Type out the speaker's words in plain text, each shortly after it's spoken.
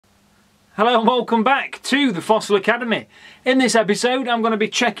Hello and welcome back to the Fossil Academy. In this episode I'm going to be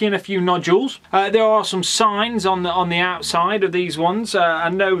checking a few nodules. There are some signs on the outside of these ones. I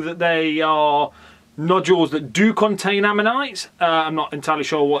know that they are nodules that do contain ammonites. I'm not entirely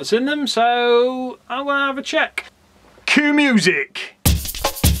sure what's in them, so I'm going to have a check. Cue music!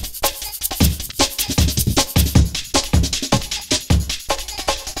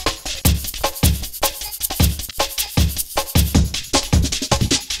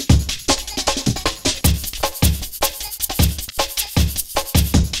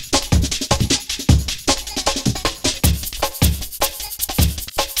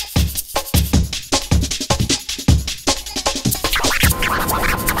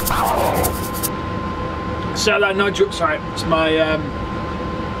 So that nodule, sorry, it's my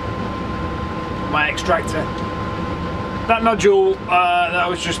my extractor. That nodule that I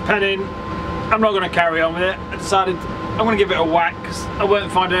was just penning, I'm not going to carry on with it. I decided I'm going to give it a whack because I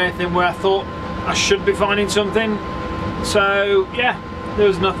weren't finding anything where I thought I should be finding something. So yeah, there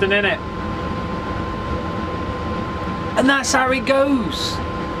was nothing in it. And that's how it goes.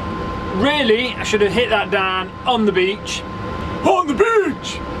 Really, I should have hit that down on the beach. On the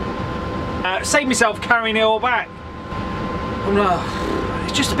beach! Save myself carrying it all back.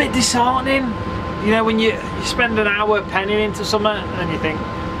 It's just a bit disheartening, you know, when you spend an hour penning into something and you think,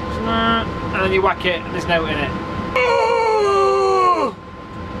 nah, and then you whack it and there's no in it.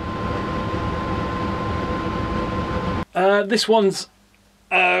 This one's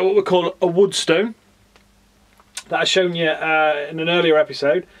what we call a woodstone that I've shown you in an earlier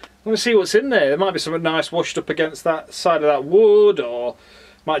episode. I'm going to see what's in there. There might be something nice washed up against that side of that wood, or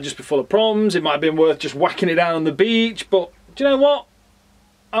might just be full of problems. It might have been worth just whacking it down on the beach, but do you know what?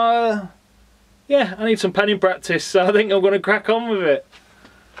 Yeah, I need some penning practice, so I think I'm going to crack on with it.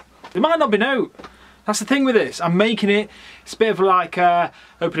 There might not be note. That's the thing with this. I'm making it. It's a bit of like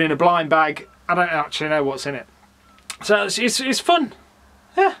opening a blind bag. I don't actually know what's in it. So it's fun.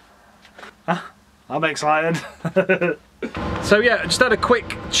 Yeah. I'm excited. So yeah, I just had a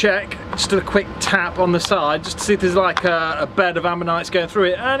quick check, just did a quick tap on the side just to see if there's like a bed of ammonites going through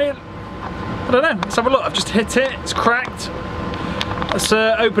it, and I don't know, let's have a look. I've just hit it, it's cracked. Let's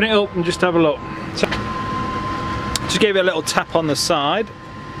open it up and just have a look. So, just gave it a little tap on the side.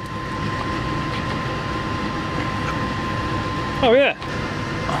 Oh yeah.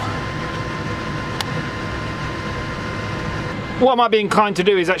 What I might be inclined to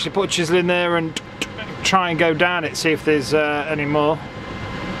do is actually put a chisel in there and try and go down it, see if there's any more.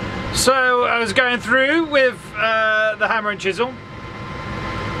 So I was going through with the hammer and chisel,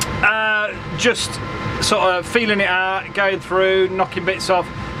 just sort of feeling it out, going through, knocking bits off,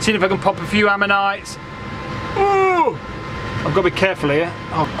 seeing if I can pop a few ammonites. Ooh! I've got to be careful here.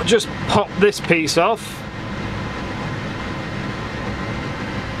 I'll just pop this piece off.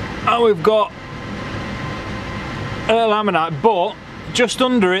 And we've got a little ammonite, but just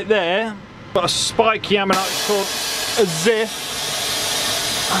under it there, got a spiky ammonite called a zip.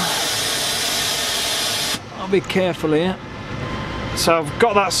 I'll be careful here. So I've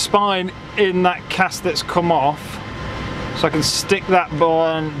got that spine in that cast that's come off, so I can stick that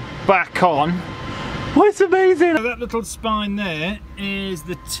bone back on. Oh, it's amazing! So that little spine there is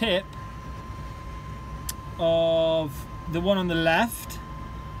the tip of the one on the left,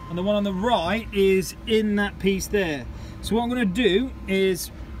 and the one on the right is in that piece there. So what I'm going to do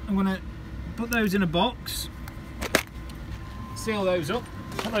is I'm going to put those in a box, seal those up,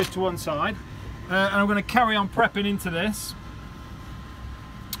 put those to one side, and I'm going to carry on prepping into this.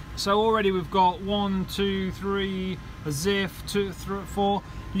 So already we've got 1, 2, 3, a ziff, 2, 3, 4.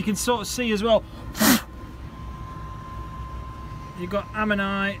 You can sort of see as well, you've got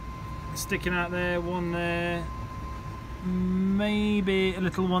ammonite sticking out there, one there, maybe a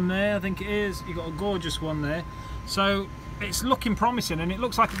little one there, I think it is. You've got a gorgeous one there. So it's looking promising, and it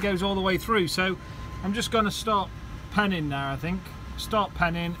looks like it goes all the way through. So I'm just going to start penning now, I think. Start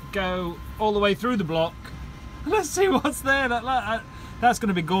penning, go all the way through the block. Let's see what's there. That's going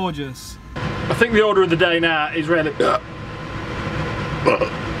to be gorgeous. I think the order of the day now is really... The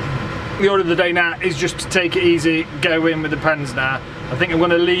order of the day now is just to take it easy, go in with the pens now. I think I'm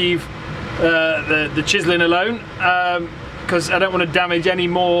going to leave the chiseling alone, because I don't want to damage any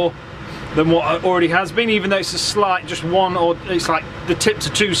more than what already has been, even though it's a slight, just one, or it's like the tips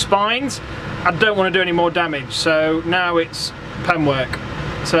of 2 spines. I don't want to do any more damage, so now it's pen work.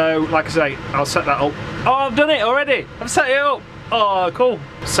 So like I say, I'll set that up. Oh, I've done it already, I've set it up. Oh, cool.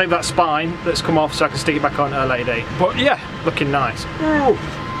 Save that spine that's come off so I can stick it back on at a later date. But yeah, looking nice. Ooh.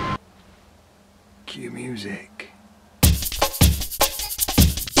 Cue music.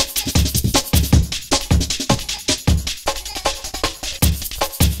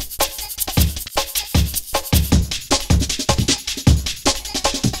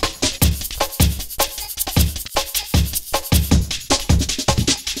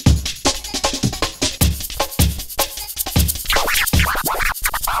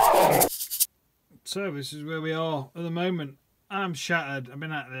 So this is where we are at the moment. I'm shattered. I've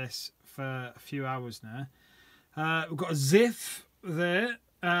been at this for a few hours now. We've got a ziff there.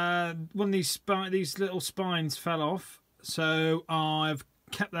 One of these little spines fell off, so I've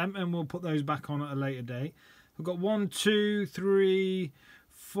kept them and we'll put those back on at a later date. We've got 1, 2, 3,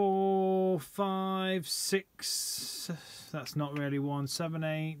 4, 5, 6. That's not really 1, 7,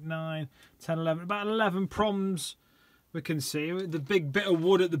 8, 9, 10, 11. About 11 prongs we can see. The big bit of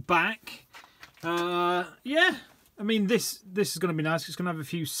wood at the back. Yeah, I mean this is going to be nice. It's going to have a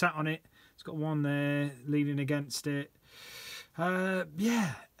few sat on it. It's got one there leaning against it.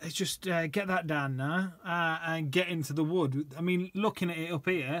 Yeah, it's just get that down now and get into the wood. I mean, looking at it up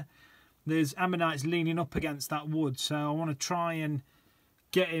here, there's ammonites leaning up against that wood, so I want to try and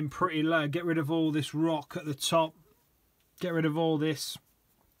get in pretty low, get rid of all this rock at the top, get rid of all this,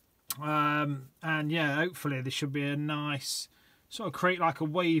 and yeah, hopefully there should be a nice sort of create like a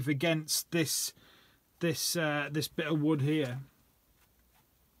wave against this bit of wood here.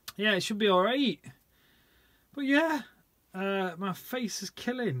 Yeah, it should be all right. But yeah, my face is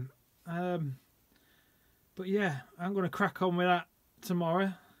killing. But yeah, I'm going to crack on with that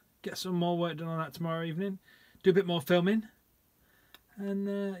tomorrow. Get some more work done on that tomorrow evening. Do a bit more filming.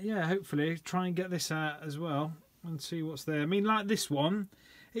 And yeah, hopefully try and get this out as well and see what's there. I mean, like this one,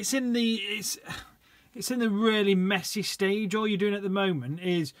 it's in the really messy stage. All you're doing at the moment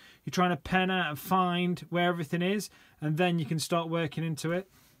is you're trying to pen out and find where everything is, and then you can start working into it.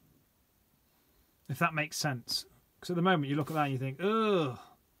 If that makes sense. Because at the moment you look at that and you think, ugh.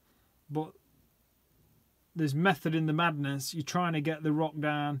 But there's method in the madness. You're trying to get the rock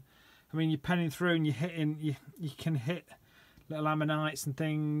down. I mean, you're penning through and you're hitting. You can hit little ammonites and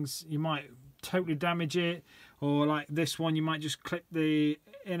things. You might totally damage it, or like this one, you might just clip the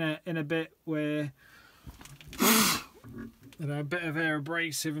inner bit where a bit of air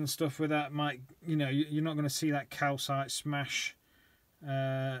abrasive and stuff with that might, you're not going to see that calcite smash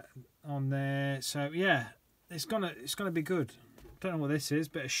on there. So yeah, it's gonna be good. Don't know what this is.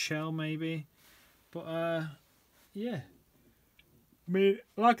 Bit of shell maybe, but yeah. I mean,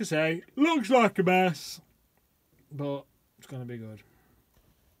 like I say, looks like a mess, but it's gonna be good.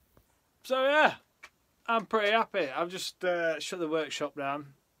 So yeah, I'm pretty happy. I've just shut the workshop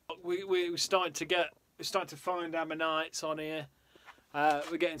down. We're starting to find ammonites on here.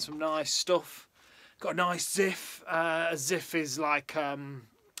 We're getting some nice stuff. Got a nice ziff. A ziff is like a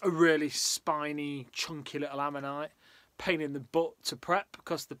really spiny, chunky little ammonite. Pain in the butt to prep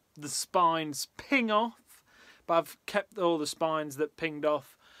because the spines ping off. But I've kept all the spines that pinged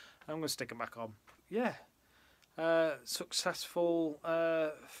off. I'm going to stick them back on. Yeah. Successful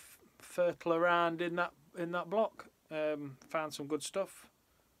fertile around in that block. Found some good stuff.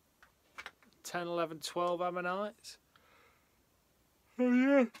 10, 11, 12 ammonites. Oh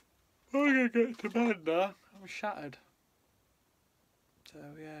yeah. I'm going to get to bed now. I'm shattered. So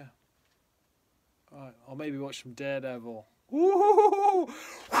yeah. Alright, I'll maybe watch some Daredevil. Ooh!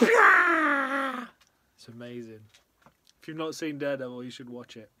 It's amazing. If you've not seen Daredevil, you should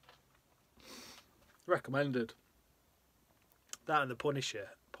watch it. Recommended. That and the Punisher.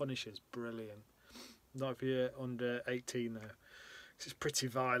 Punisher's brilliant. Not if you're under 18 though. It's pretty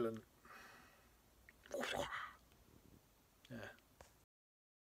violent.